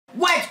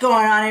What's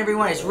going on,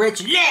 everyone? It's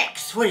Rich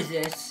Lex. What is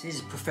this? This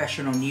is a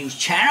professional news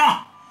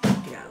channel.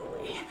 Get out of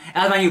the way.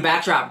 That's my new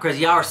backdrop because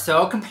y'all are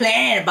so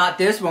complaining about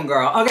this one,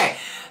 girl. Okay,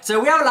 so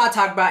we have a lot to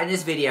talk about in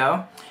this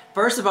video.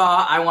 First of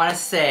all, I want to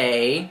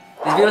say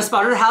this video is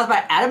sponsored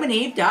by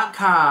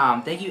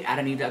adamandeve.com. Thank you,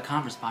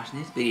 adamandeve.com, for sponsoring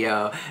this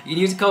video. You can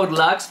use the code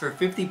LUX for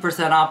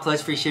 50% off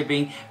plus free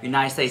shipping in the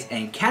United States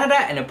and Canada,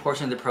 and a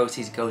portion of the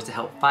proceeds goes to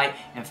help fight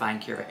and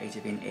find cure for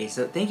HIV and AIDS.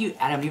 So thank you,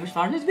 Adam and Eve, for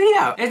sponsoring this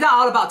video. It's not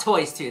all about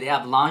toys too. They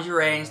have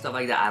lingerie and stuff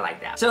like that. I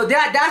like that. So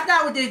that's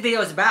not what this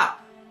video is about.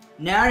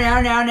 No.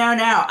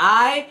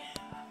 I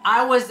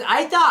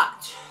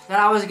thought that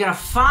I was gonna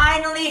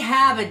finally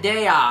have a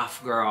day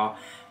off, girl.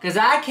 Cause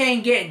I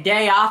can't get a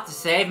day off to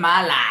save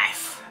my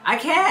life. I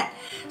can't.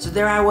 So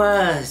there I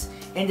was,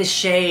 in the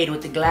shade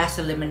with a glass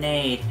of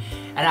lemonade.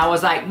 And I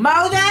was like,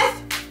 Moses,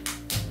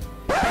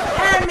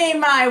 hand me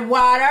my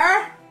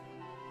water.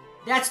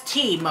 That's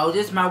tea,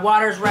 Moses. My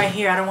water's right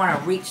here. I don't want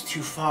to reach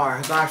too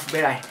far. God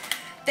forbid I...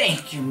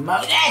 Thank you,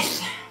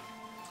 Moses.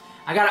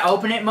 I gotta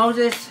open it,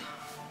 Moses.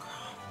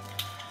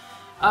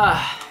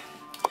 I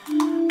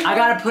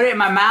gotta put it in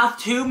my mouth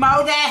too,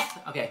 Moses.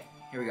 Okay,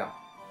 here we go.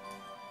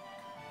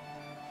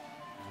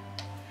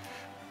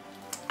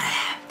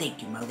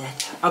 Thank you,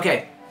 Moses.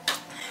 Okay,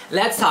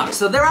 let's talk.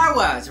 So there I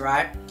was,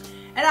 right?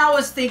 And I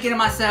was thinking to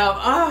myself,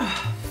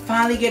 oh,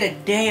 finally get a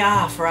day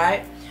off,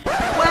 right?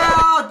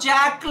 Well,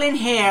 Jaclyn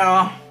Hill,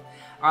 or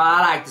I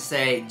like to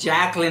say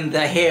Jaclyn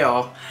the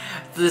Hill,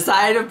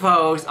 decided to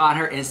post on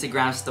her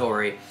Instagram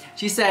story.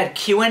 She said,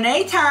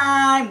 Q&A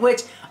time,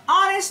 which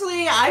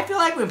honestly, I feel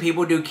like when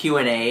people do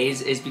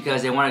Q&As, it's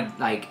because they want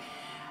to, like,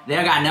 they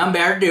don't got nothing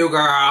better to do,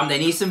 girl. They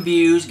need some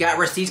views. Got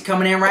receipts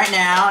coming in right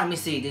now. Let me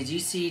see. Did you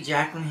see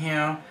Jaclyn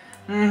Hill?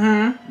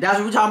 That's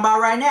what we're talking about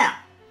right now.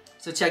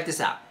 So check this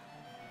out.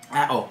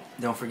 Oh,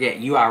 don't forget,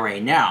 you already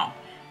know.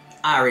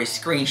 I already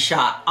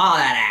screenshot all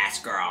that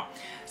ass, girl.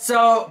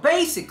 So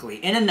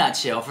basically, in a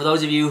nutshell, for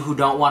those of you who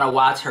don't want to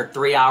watch her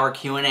 3-hour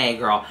Q&A,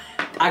 girl,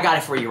 I got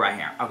it for you right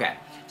here. Okay.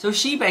 So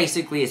she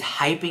basically is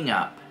hyping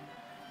up.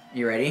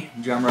 You ready?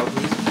 Drum roll,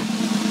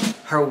 please.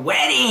 Her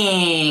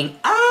wedding.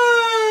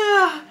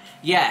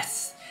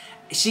 Yes,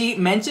 she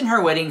mentioned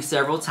her wedding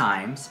several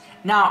times.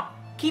 Now,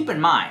 keep in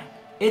mind,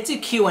 it's a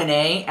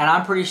Q&A, and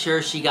I'm pretty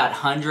sure she got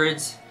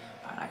hundreds,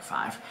 probably like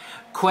 5,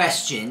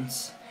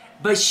 questions.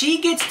 But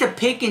she gets to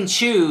pick and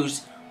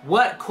choose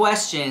what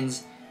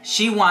questions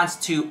she wants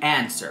to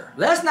answer.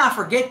 Let's not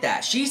forget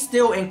that. She's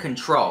still in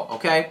control,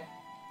 okay?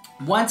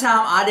 One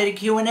time I did a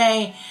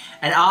Q&A,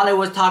 and all it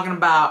was talking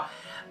about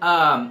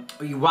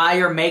why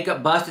your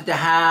makeup busted the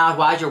house,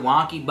 why your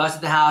wonky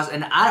busted the house,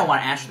 and I don't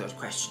want to answer those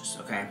questions,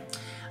 okay?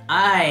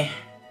 I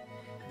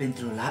have been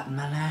through a lot in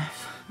my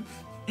life.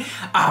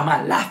 All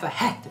my life I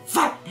had to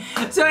fight.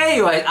 So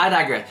anyways, I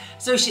digress.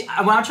 So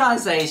what I'm trying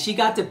to say is she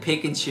got to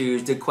pick and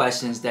choose the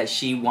questions that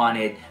she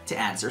wanted to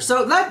answer.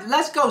 So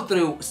let's go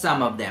through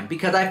some of them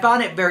because I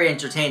found it very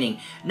entertaining.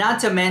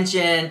 Not to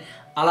mention,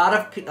 a lot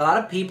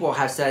of people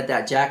have said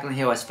that Jaclyn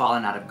Hill has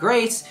fallen out of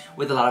grace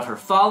with a lot of her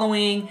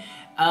following.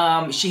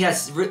 She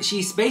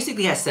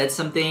basically has said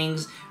some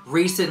things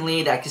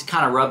recently that just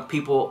kind of rubbed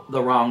people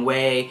the wrong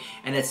way,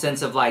 in the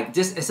sense of like,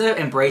 just instead of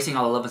embracing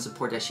all the love and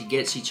support that she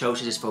gets, she chose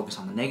to just focus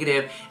on the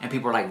negative, and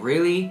people are like,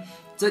 really?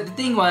 So the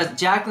thing was,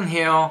 Jaclyn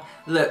Hill,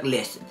 look,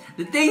 listen.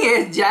 The thing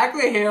is,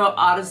 Jaclyn Hill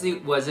honestly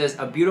was just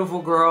a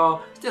beautiful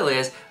girl, still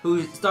is,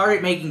 who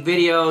started making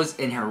videos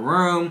in her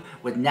room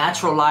with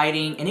natural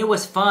lighting, and it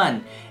was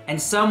fun.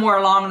 And somewhere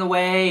along the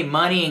way,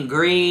 money and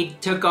greed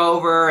took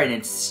over, and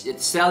it's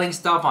selling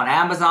stuff on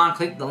Amazon.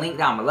 Click the link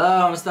down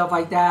below and stuff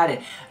like that,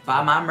 and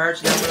buy my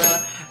merch down below,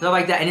 stuff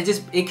like that. And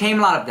it came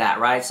a lot of that,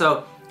 right?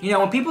 So, you know,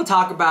 when people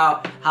talk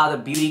about how the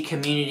beauty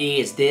community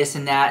is this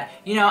and that,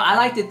 you know, I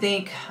like to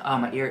think, oh,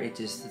 my ear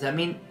itches. Does that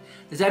mean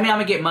I'm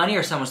gonna get money,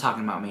 or someone's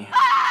talking about me?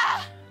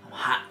 I'm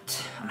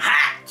hot. I'm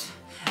hot.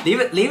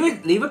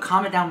 Leave a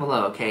comment down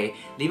below, okay?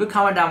 Leave a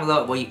comment down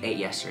below what you ate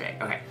yesterday.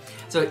 Okay.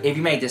 So if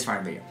you made this far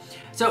in the video.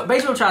 So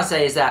basically what I'm trying to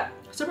say is that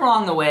somewhere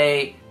along the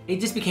way, it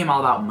just became all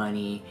about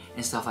money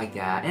and stuff like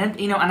that. And,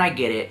 you know, and I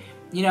get it.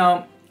 You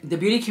know, the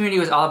beauty community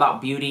was all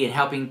about beauty and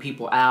helping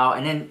people out.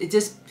 And then it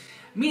just,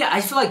 I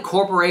feel like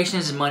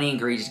corporations and money and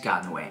greed just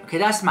got in the way. Okay,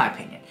 that's my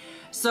opinion.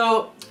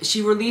 So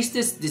she released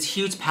this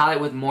huge palette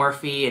with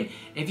Morphe, and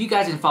if you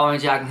guys have been following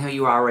Jaclyn Hill,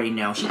 you already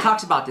know. She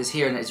talks about this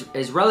here, and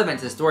it's relevant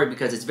to the story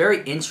because it's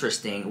very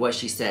interesting what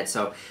she said.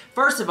 So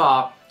first of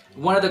all,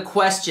 one of the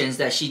questions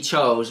that she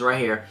chose right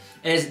here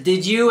is,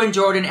 did you and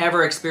Jordan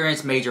ever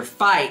experience major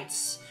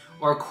fights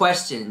or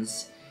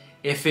questions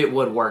if it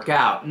would work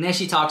out? And then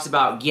she talks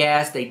about,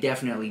 yes, they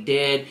definitely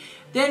did.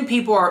 Then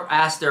people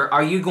asked her,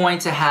 are you going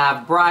to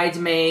have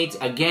bridesmaids?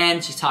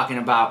 Again, she's talking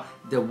about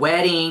the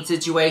wedding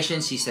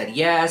situation. She said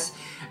yes.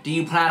 Do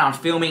you plan on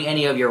filming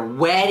any of your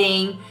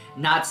wedding?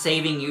 Not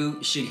saving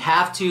you should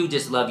have to,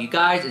 just love you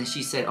guys. And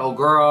she said, oh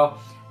girl,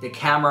 the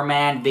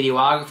cameraman,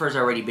 videographer's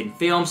already been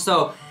filmed.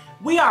 So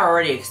we are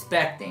already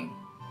expecting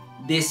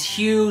this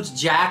huge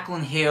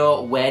Jaclyn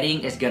Hill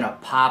wedding is gonna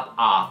pop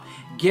off.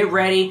 Get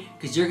ready,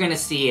 because you're gonna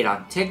see it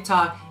on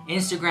TikTok,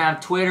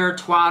 Instagram, Twitter,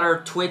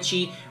 Twatter,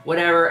 Twitchy,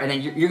 whatever, and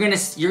then you're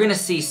gonna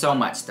see so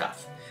much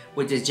stuff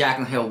with this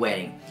Jaclyn Hill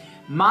wedding.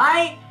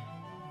 My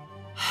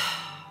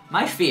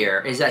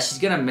fear is that she's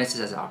gonna miss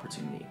this as an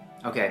opportunity,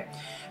 okay?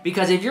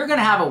 Because if you're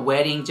gonna have a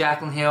wedding,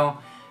 Jaclyn Hill,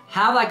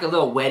 have like a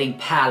little wedding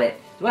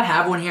palette. Do I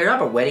have one here? Do I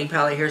have a wedding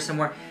palette here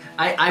somewhere?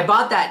 I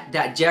bought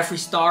that Jeffree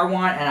Star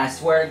one, and I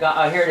swear to God,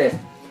 oh, here it is.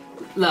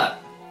 Look,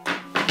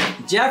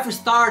 Jeffree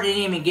Star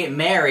didn't even get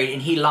married,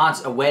 and he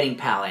launched a wedding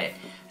palette.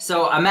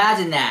 So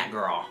imagine that,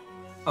 girl.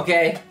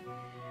 Okay?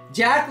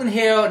 Jaclyn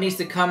Hill needs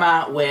to come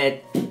out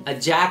with a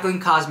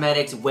Jaclyn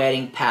Cosmetics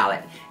wedding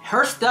palette.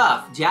 Her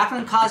stuff,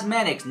 Jaclyn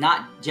Cosmetics,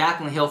 not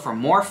Jaclyn Hill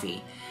from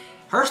Morphe.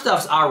 Her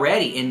stuff's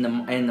already in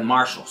the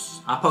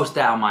Marshalls. I posted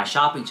that on my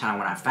shopping channel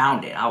when I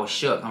found it. I was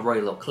shook. I wrote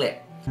a little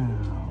clip.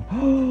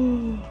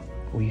 Oh,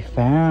 we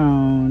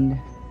found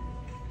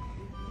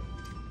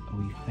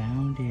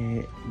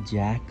it.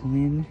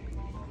 Jaclyn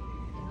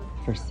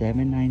for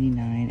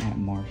 $7.99 at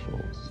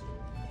Marshalls.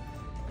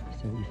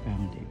 So we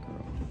found it,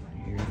 girl.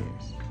 Here it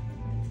is.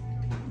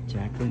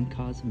 Jaclyn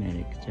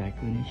Cosmetics.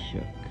 Jaclyn is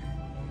shook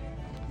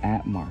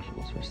at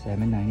Marshalls for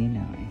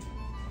 $7.99.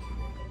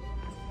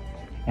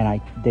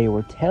 And they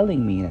were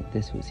telling me that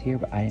this was here,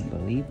 but I didn't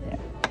believe them.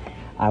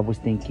 I was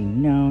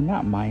thinking, no,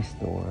 not my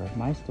store.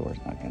 My store's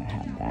not gonna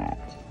have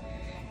that.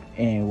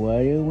 And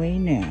what do we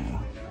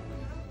know?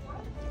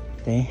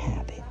 They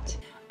have it.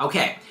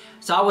 Okay,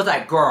 so I was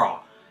like,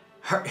 girl,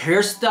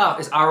 her stuff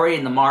is already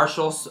in the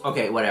Marshalls.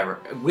 Okay, whatever.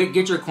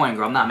 Get your coin,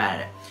 girl. I'm not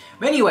mad at it.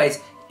 But anyways,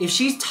 if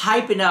she's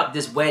typing up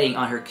this wedding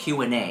on her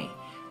Q&A,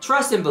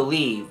 trust and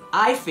believe,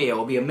 I feel it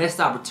will be a missed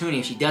opportunity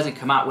if she doesn't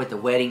come out with the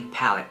wedding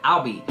palette.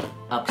 I'll be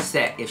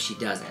upset if she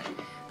doesn't.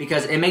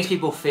 Because it makes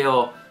people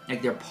feel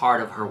like they're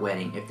part of her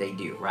wedding if they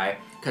do, right?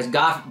 Because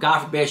God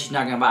forbid she's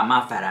not going to buy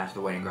my fat ass for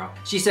the wedding, girl.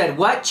 She said,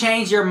 what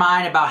changed your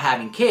mind about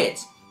having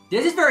kids?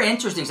 This is very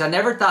interesting, because I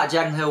never thought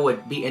Jaclyn Hill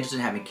would be interested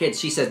in having kids.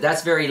 She said,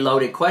 that's a very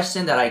loaded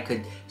question that I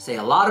could say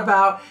a lot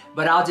about,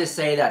 but I'll just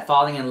say that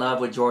falling in love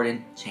with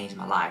Jordan changed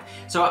my life.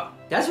 So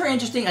that's very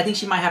interesting. I think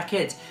she might have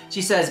kids.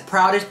 She says,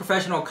 proudest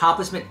professional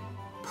accomplishment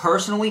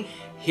personally.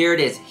 Here it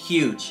is,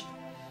 huge.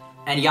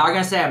 And y'all are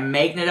going to say I'm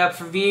making it up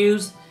for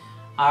views?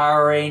 I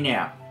already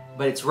know.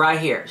 But it's right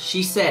here.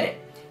 She said it.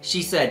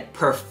 She said,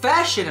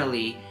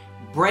 professionally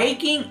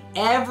breaking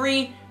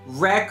every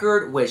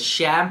record with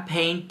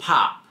Champagne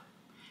Pop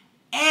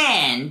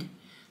and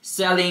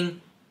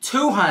selling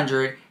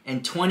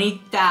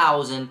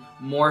 220,000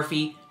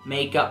 Morphe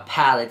makeup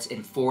palettes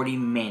in 40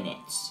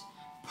 minutes.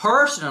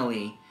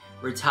 Personally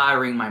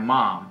retiring my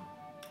mom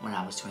when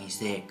I was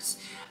 26.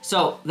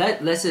 So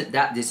this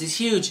is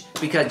huge,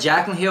 because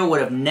Jaclyn Hill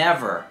would have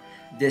never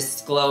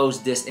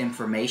disclosed this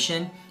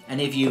information.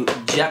 And if you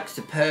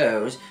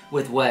juxtapose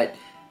with what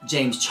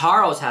James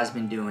Charles has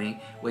been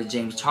doing, with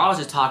James Charles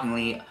is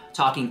talking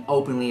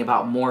openly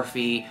about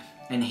Morphe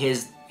and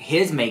his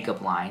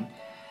makeup line,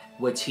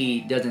 which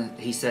he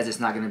says it's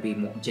not going to be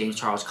James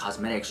Charles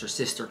Cosmetics or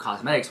Sister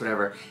Cosmetics,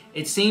 whatever.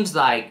 It seems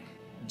like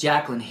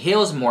Jaclyn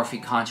Hill's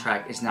Morphe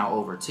contract is now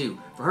over too.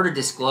 For her to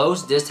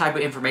disclose this type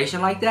of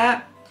information like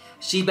that,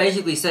 she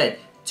basically said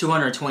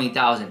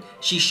 220,000.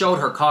 She showed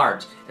her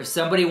cards. If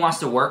somebody wants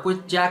to work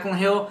with Jaclyn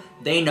Hill,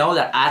 they know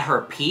that at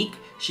her peak,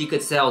 she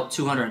could sell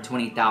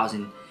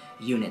 220,000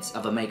 units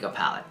of a makeup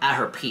palette at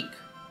her peak.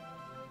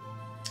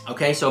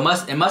 Okay, so it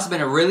must have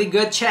been a really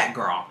good check,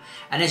 girl.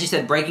 And then she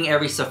said breaking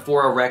every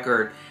Sephora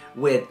record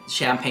with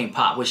Champagne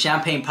Pop. With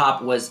Champagne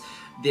Pop was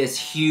this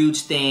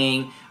huge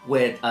thing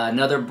with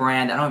another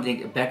brand. I don't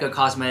think Becca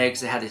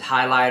Cosmetics. They had this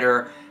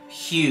highlighter,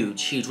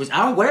 huge. Which I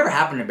don't know whatever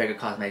happened to Becca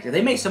Cosmetics.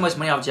 They made so much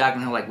money off Jaclyn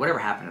Hill. Like whatever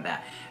happened to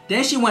that?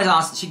 Then she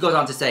goes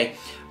on to say,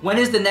 when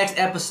is the next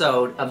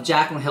episode of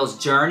Jaclyn Hill's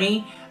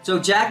journey? So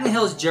Jaclyn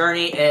Hill's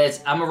journey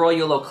is, I'm gonna roll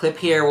you a little clip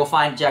here. We'll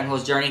find Jaclyn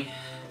Hill's journey.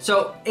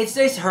 So it's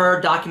just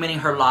her documenting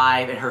her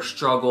life and her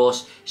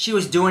struggles. She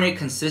was doing it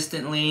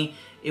consistently.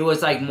 It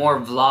was like more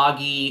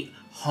vloggy,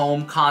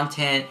 home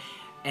content,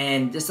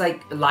 and just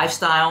like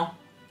lifestyle.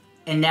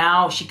 And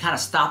now she kind of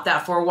stopped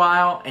that for a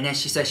while, and then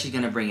she said she's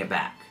gonna bring it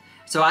back.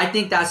 So I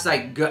think that's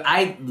like good.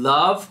 I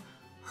love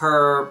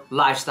her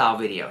lifestyle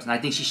videos, and I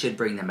think she should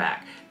bring them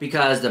back.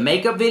 Because the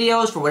makeup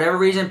videos, for whatever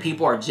reason,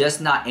 people are just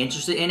not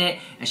interested in it.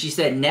 And she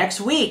said next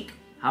week,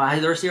 I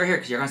have to see her here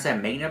because you're gonna say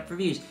I'm making up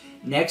reviews.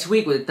 Next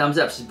week with a thumbs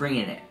up, she's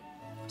bringing it.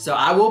 So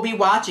I will be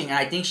watching, and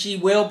I think she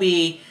will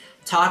be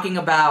talking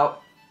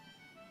about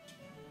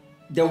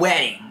the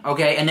wedding,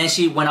 okay? And then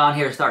she went on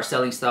here to start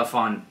selling stuff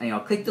on, you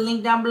know, click the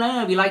link down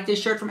below if you like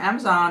this shirt from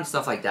Amazon,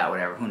 stuff like that,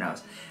 whatever, who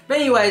knows. But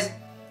anyways,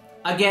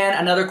 again,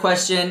 another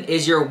question,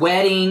 is your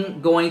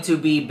wedding going to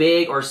be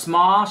big or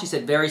small? She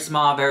said very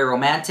small, very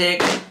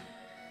romantic.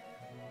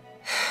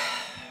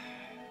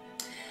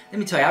 Let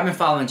me tell you, I've been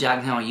following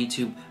Jaclyn Hill on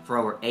YouTube for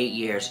over 8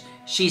 years.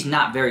 She's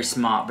not very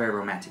small, very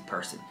romantic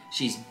person.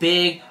 She's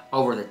big,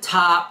 over the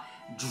top,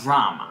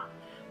 drama.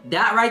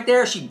 That right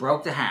there, she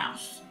broke the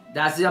house.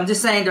 I'm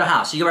just saying to her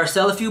house. She better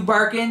sell a few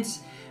Birkins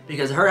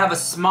because her have a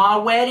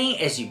small wedding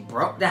is you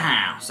broke the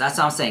house. That's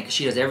what I'm saying, because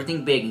she does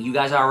everything big and you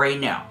guys already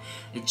know.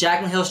 If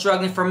Jaclyn Hill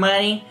struggling for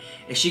money,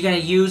 is she going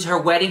to use her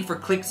wedding for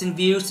clicks and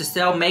views to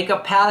sell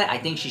makeup palette? I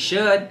think she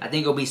should. I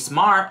think it'll be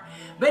smart.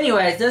 But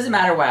anyways, it doesn't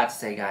matter what I have to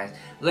say, guys.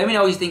 Let me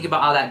know what you think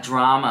about all that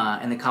drama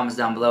in the comments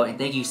down below. And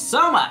thank you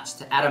so much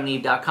to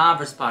AdamandEve.com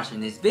for sponsoring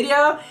this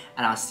video.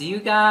 And I'll see you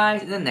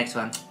guys in the next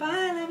one. Bye.